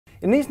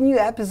In this new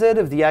episode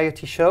of the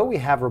IoT Show, we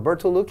have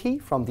Roberto Lucchi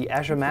from the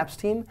Azure Maps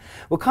team,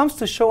 who comes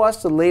to show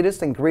us the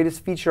latest and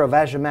greatest feature of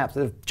Azure Maps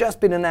that have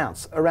just been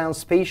announced around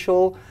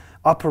spatial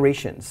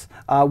operations.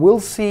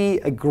 We'll see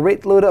a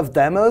great load of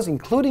demos,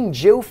 including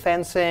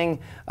geofencing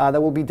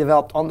that will be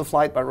developed on the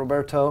fly by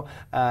Roberto,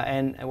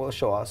 and will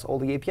show us all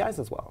the APIs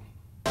as well.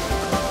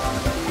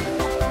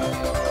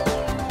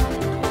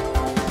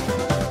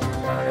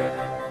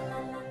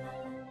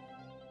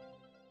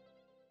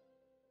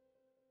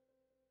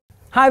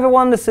 Hi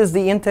everyone, this is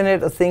the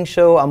Internet of Things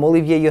Show. I'm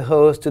Olivier, your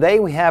host. Today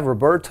we have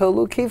Roberto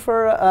Lucchi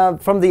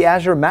from the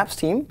Azure Maps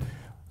team.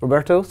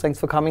 Roberto, thanks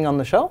for coming on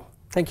the show.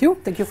 Thank you.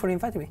 Thank you for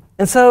inviting me.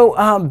 And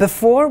so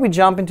before we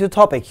jump into the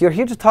topic, you're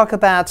here to talk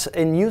about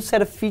a new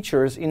set of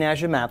features in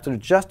Azure Maps that are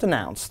just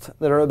announced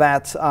that are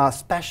about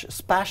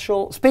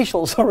spatial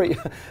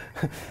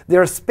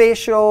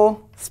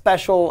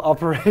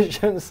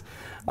operations.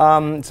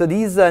 So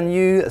these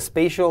new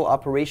spatial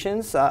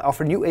operations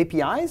offer new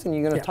APIs, and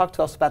you're going to talk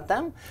to us about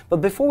them. But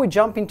before we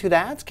jump into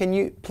that, can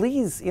you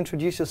please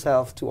introduce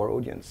yourself to our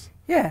audience?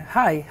 Yeah,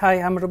 hi,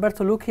 I'm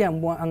Roberto Lucchi.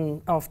 I'm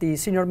one of the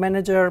senior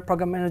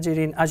program manager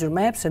in Azure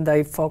Maps, and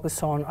I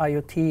focus on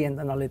IoT and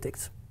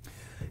analytics.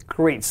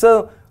 Great.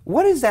 So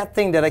what is that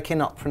thing that I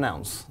cannot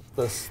pronounce?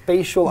 The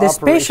spatial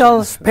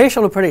operations.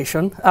 Spatial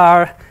operation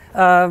are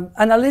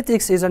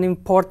analytics is an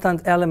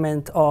important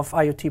element of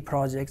IoT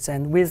projects,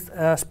 and with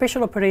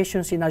spatial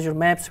operations in Azure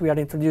Maps, we are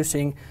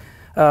introducing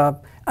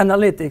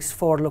analytics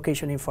for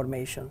location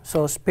information.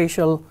 So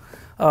spatial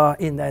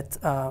in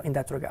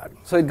that regard.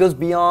 So it goes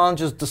beyond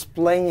just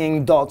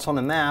displaying dots on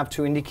a map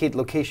to indicate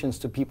locations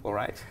to people,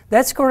 right?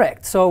 That's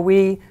correct. So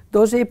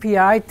those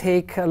API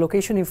take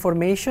location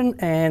information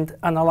and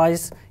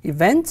analyze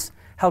events.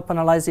 Help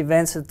analyze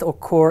events that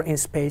occur in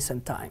space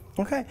and time.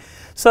 Okay,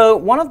 so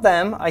one of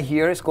them I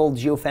hear is called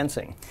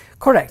geofencing.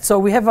 Correct. So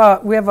we have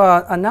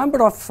a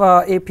number of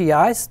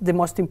APIs. The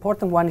most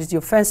important one is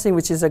geofencing,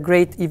 which is a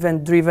great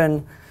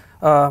event-driven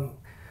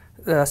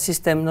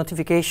system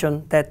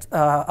notification that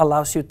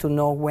allows you to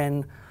know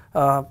when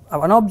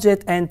an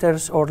object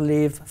enters or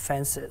leaves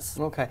fences.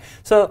 Okay,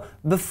 so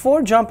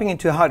before jumping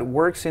into how it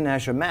works in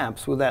Azure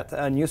Maps with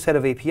that new set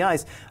of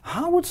APIs,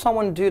 how would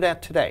someone do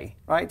that today,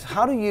 right?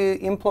 How do you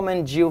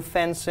implement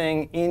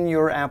geofencing in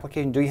your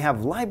application? Do you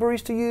have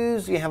libraries to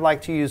use? Do you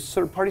have to use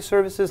third-party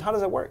services? How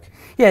does it work?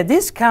 Yeah,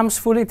 this comes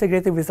fully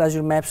integrated with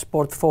Azure Maps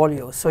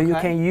portfolio. So you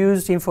can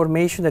use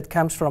information that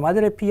comes from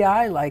other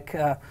API, like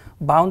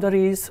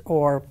boundaries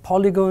or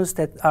polygons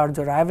that are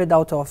derived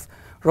out of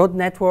road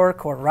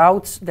network or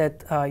routes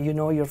that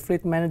your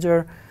fleet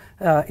manager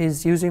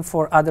is using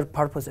for other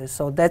purposes.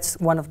 So that's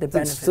one of the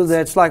benefits. So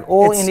that's like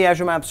all in the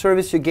Azure Maps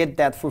service, you get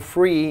that for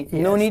free. Yes.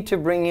 No need to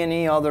bring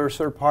any other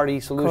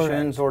third-party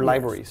solutions or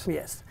libraries.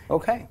 Yes.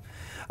 Okay.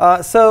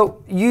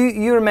 So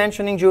you're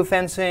mentioning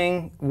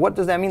geofencing. What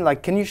does that mean?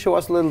 Can you show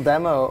us a little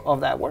demo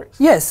of that works?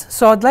 Yes.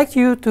 So I'd like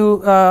you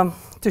to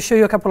show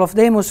you a couple of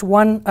demos.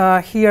 One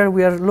here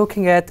we are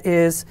looking at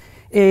is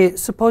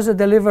suppose a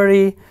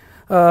delivery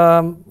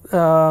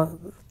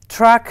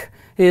truck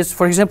is,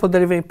 for example,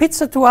 delivering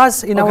pizza to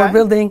us in our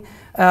building,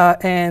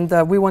 and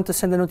we want to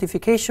send a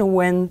notification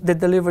when the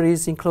delivery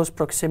is in close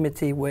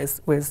proximity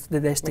with the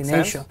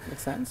destination.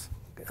 Makes sense.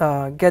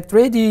 Get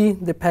ready,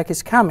 the pack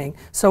is coming.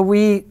 So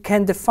we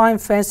can define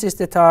fences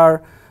that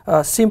are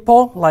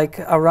simple, like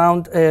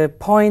around a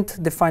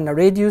point, define a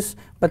radius,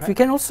 but we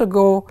can also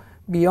go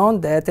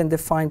beyond that and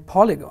define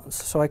polygons.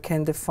 So I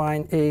can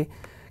define a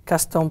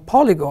custom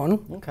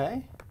polygon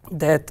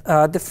that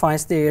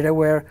defines the area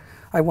where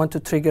I want to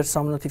trigger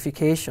some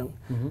notification.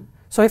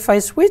 So if I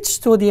switch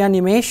to the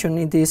animation,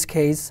 in this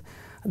case,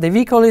 the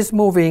vehicle is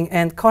moving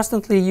and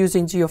constantly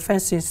using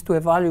geofences to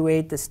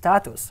evaluate the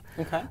status.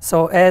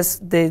 So as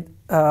the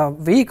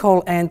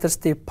vehicle enters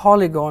the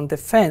polygon, the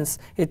fence,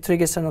 it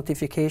triggers a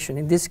notification.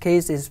 In this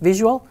case, it's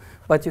visual,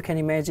 but you can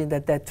imagine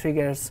that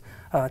triggers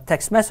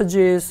text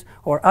messages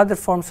or other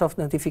forms of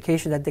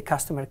notification that the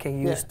customer can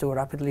use to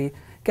rapidly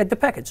get the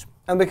package.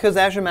 And because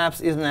Azure Maps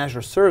is an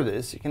Azure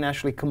service, you can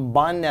actually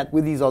combine that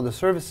with these other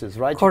services,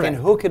 right? Correct. You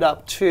can hook it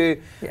up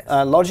to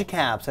Logic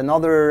Apps and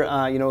other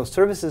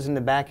services in the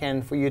back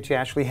end for you to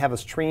actually have a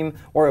stream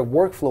or a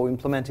workflow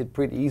implemented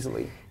pretty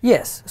easily.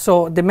 Yes.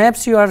 So the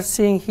maps you are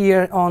seeing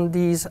here on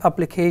these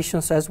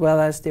applications as well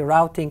as the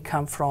routing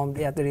come from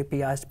the other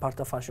APIs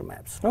part of Azure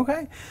Maps.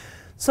 Okay.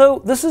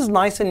 So this is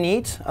nice and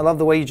neat. I love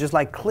the way you just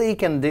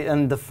click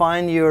and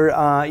define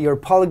your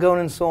polygon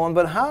and so on.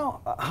 But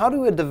how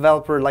do a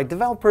developer,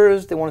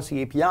 developers, they want to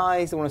see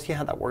APIs, they want to see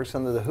how that works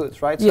under the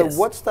hoods, right? Yes.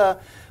 So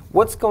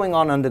what's going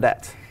on under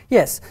that?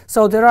 Yes.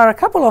 So there are a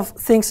couple of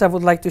things I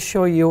would like to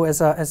show you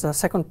as a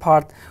second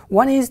part.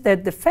 One is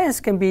that the fence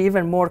can be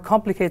even more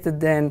complicated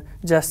than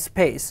just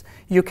space.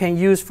 You can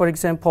use, for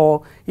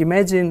example,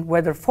 imagine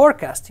weather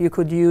forecast. You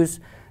could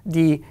use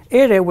the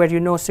area where you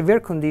know severe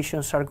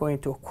conditions are going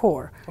to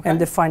occur, and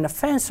define a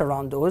fence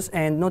around those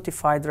and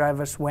notify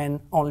drivers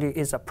when only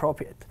is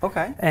appropriate.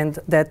 And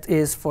that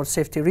is for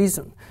safety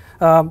reason.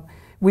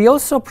 We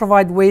also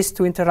provide ways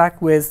to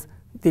interact with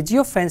the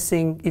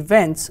geofencing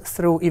events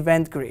through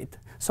Event Grid.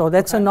 So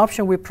that's an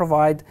option we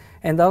provide,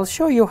 and I'll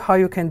show you how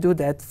you can do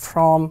that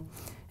from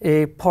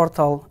a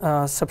portal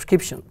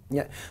subscription.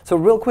 Yeah. So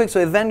real quick, so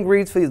Event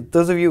Grid, for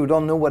those of you who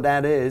don't know what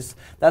that is,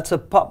 that's a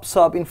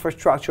pub-sub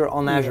infrastructure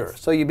on Azure.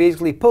 So you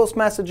basically post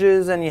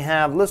messages, and you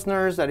have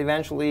listeners that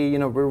eventually,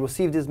 will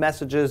receive these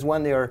messages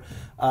when they are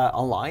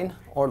online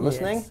or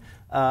listening.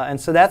 And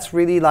so that's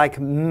really like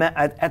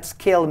at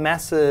scale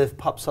massive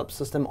pub-sub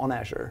system on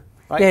Azure.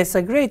 Right? Yeah, it's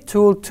a great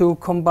tool to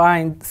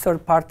combine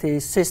third-party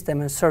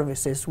system and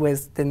services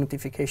with the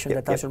notification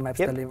that Azure Maps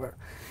deliver.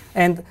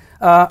 And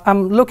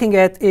I'm looking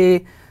at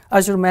a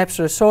Azure Maps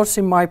resource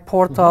in my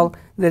portal.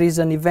 There is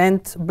an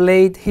event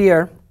blade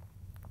here.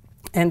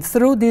 And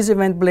through this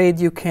event blade,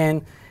 you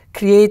can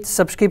create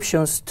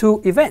subscriptions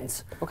to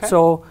events.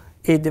 So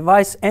a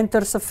device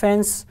enters a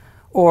fence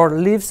or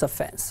leaves a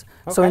fence.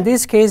 So in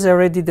this case, I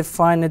already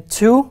defined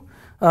two,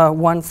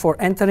 one for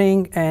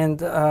entering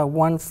and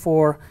one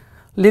for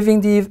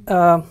leaving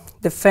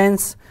the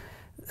fence.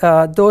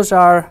 Those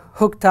are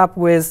hooked up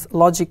with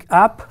Logic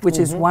App, which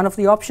is one of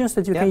the options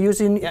that you can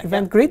use in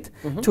Event Grid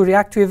to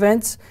react to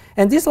events.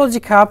 And this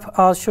Logic App,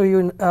 I'll show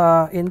you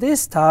in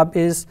this tab,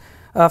 is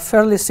a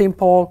fairly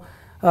simple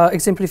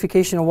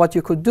exemplification of what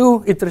you could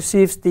do. It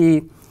receives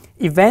the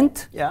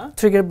event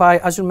triggered by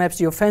Azure Maps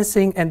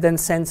Geofencing and then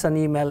sends an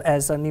email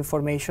as an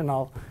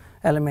informational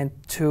element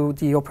to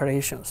the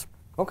operations.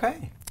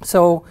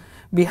 So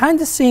behind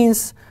the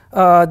scenes,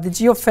 the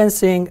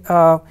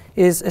geofencing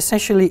is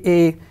essentially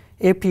a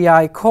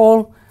API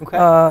call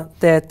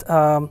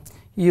that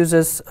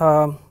uses,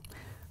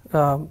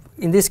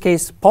 in this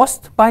case,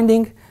 post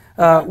binding.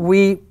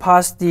 We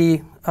pass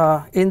the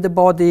in the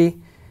body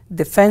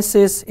the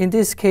fences. In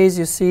this case,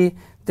 you see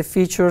the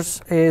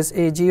features is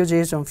a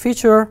GeoJSON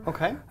feature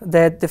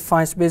that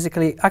defines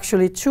basically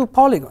actually two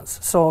polygons.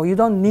 So you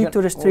don't need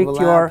to restrict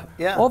your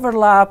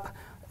overlap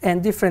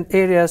and different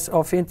areas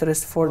of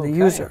interest for the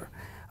user.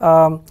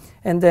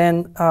 And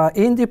then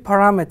in the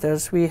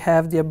parameters, we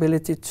have the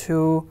ability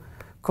to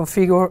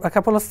configure a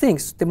couple of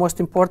things. The most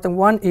important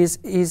one is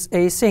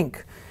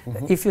async.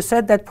 If you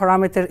set that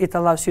parameter, it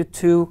allows you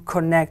to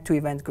connect to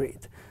Event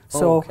Grid.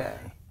 So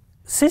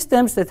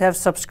systems that have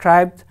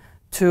subscribed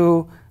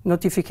to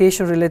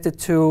notification related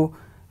to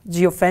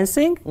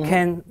geofencing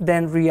can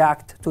then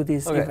react to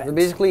these events. So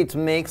basically, it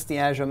makes the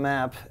Azure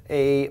Map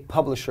a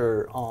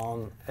publisher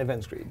on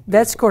Event Grid.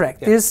 That's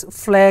correct. This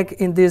flag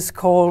in this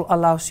call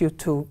allows you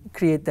to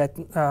create that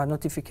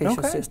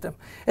notification system.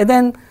 And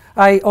then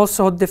I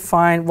also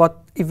define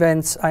what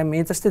events I'm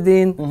interested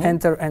in,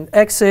 enter and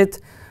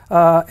exit.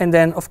 And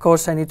then, of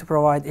course, I need to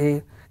provide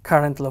a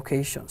current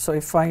location. So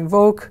if I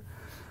invoke,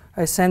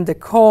 I send the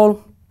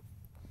call.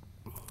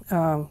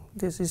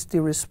 This is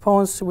the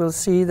response. We'll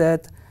see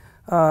that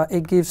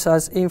it gives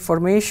us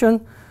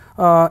information,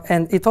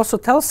 and it also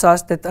tells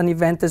us that an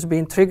event has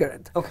been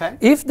triggered.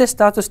 If the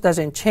status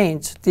doesn't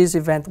change, this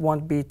event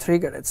won't be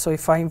triggered. So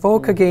if I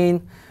invoke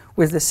again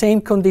with the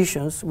same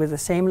conditions, with the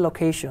same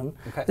location,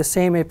 the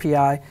same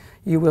API,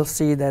 you will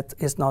see that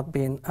it's not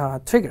been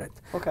triggered.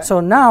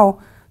 So now,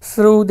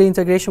 through the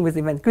integration with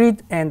Event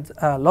Grid and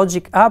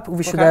Logic App,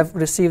 we should have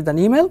received an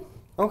email.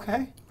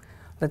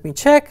 Let me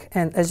check,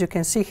 and as you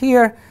can see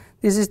here,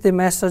 this is the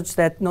message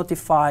that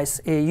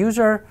notifies a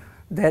user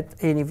that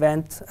an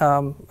event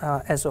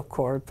has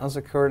occurred.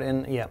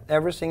 And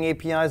everything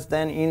APIs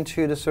then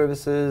into the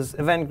services,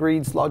 Event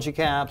Grids, Logic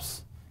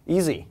Apps,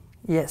 easy.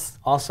 Yes.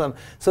 Awesome.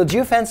 So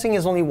geofencing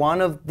is only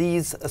one of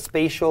these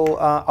spatial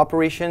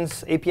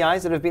operations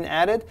APIs that have been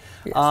added.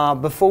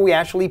 Before we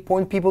actually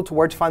point people to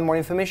where to find more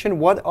information,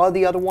 what are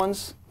the other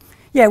ones?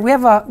 Yeah, we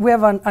have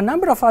a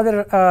number of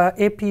other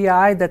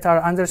API that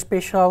are under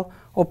spatial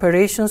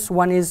operations.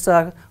 One is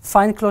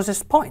find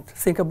closest point.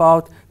 Think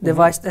about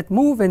device that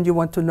move and you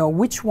want to know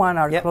which one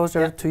are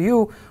closer to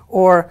you,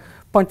 or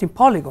point in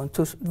Polygon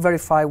to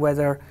verify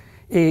whether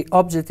a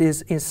object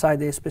is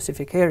inside a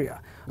specific area.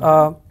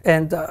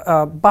 And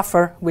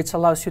buffer, which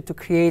allows you to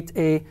create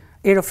a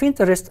area of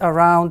interest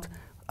around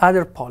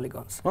other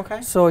polygons.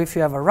 So if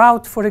you have a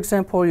route, for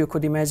example, you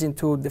could imagine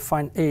to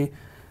define a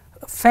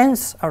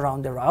fence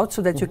around the route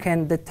so that you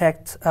can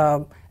detect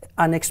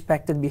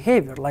unexpected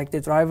behavior, like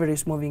the driver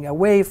is moving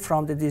away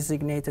from the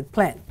designated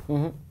plane.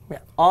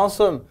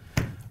 Awesome.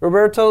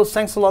 Roberto,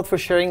 thanks a lot for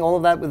sharing all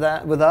of that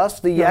with us.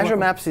 The Azure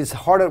Maps is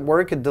hard at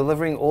work at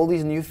delivering all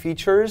these new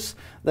features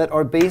that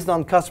are based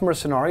on customer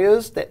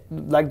scenarios,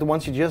 like the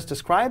ones you just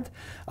described.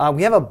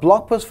 We have a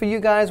blog post for you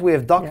guys. We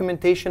have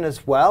documentation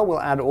as well. We'll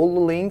add all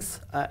the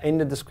links in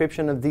the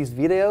description of this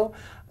video.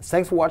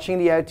 Thanks for watching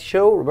the IoT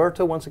show.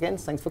 Roberto, once again,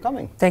 thanks for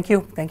coming. Thank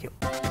you. Thank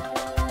you.